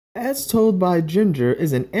As Told by Ginger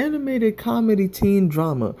is an animated comedy teen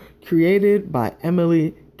drama created by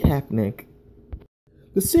Emily Kapnick.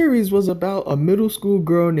 The series was about a middle school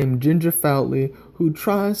girl named Ginger Foutley who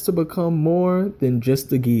tries to become more than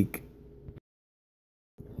just a geek.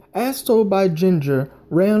 As Told by Ginger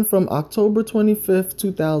ran from October 25th,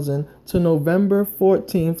 2000 to November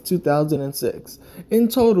 14th, 2006. In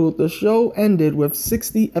total, the show ended with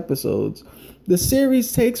 60 episodes. The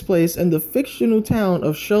series takes place in the fictional town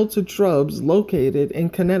of Sheltered Shrubs located in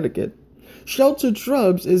Connecticut. Sheltered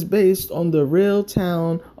Shrubs is based on the real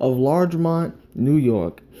town of Larchmont, New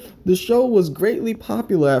York. The show was greatly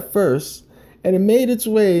popular at first, and it made its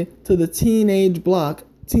way to the teenage block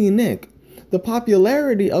Teen Nick. The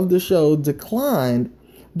popularity of the show declined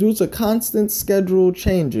due to constant schedule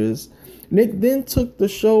changes. Nick then took the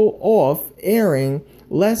show off airing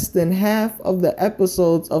less than half of the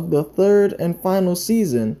episodes of the third and final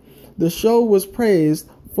season. The show was praised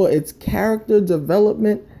for its character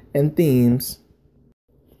development and themes.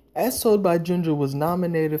 As Told by Ginger was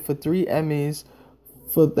nominated for 3 Emmys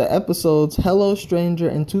for the episodes Hello Stranger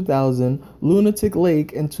in 2000, Lunatic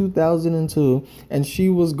Lake in 2002, and She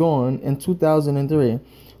Was Gone in 2003.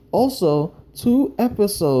 Also, 2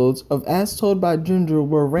 episodes of As Told by Ginger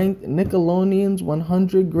were ranked Nickelodeon's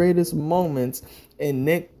 100 Greatest Moments in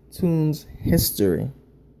Nicktoons history.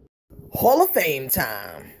 Hall of Fame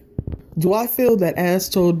time! Do I feel that As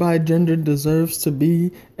Told by Ginger deserves to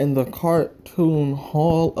be in the Cartoon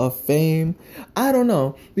Hall of Fame? I don't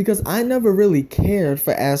know, because I never really cared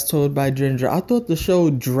for As Told by Ginger. I thought the show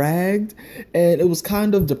dragged and it was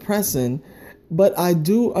kind of depressing, but I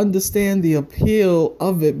do understand the appeal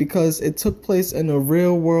of it because it took place in a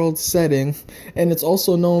real world setting, and it's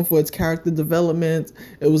also known for its character development.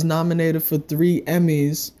 It was nominated for 3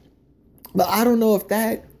 Emmys, but I don't know if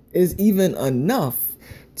that is even enough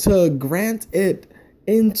to grant it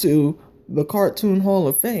into the Cartoon Hall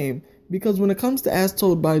of Fame, because when it comes to As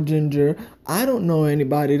Told by Ginger, I don't know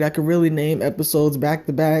anybody that can really name episodes back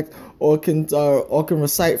to back or can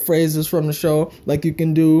recite phrases from the show like you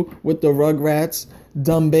can do with the Rugrats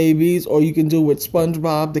Dumb Babies, or you can do with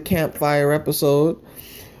SpongeBob the Campfire episode.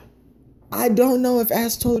 I don't know if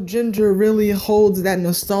As Told Ginger really holds that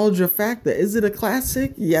nostalgia factor. Is it a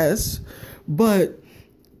classic? Yes, but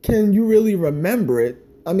can you really remember it?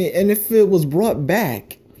 I mean, and if it was brought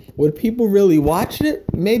back, would people really watch it?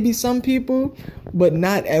 Maybe some people, but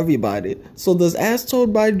not everybody. So does As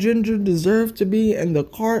Told by Ginger deserve to be in the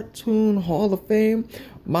Cartoon Hall of Fame?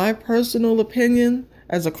 My personal opinion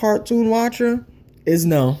as a cartoon watcher is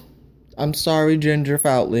no. I'm sorry, Ginger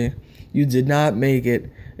Foutley. You did not make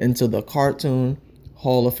it into the Cartoon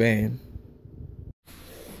Hall of Fame.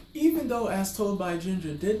 Even though As Told by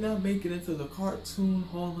Ginger did not make it into the Cartoon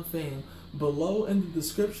Hall of Fame, below in the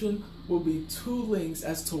description will be 2 links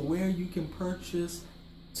as to where you can purchase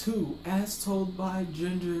 2 As Told by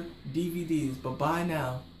Ginger DVDs. But by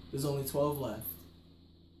now, there's only 12 left.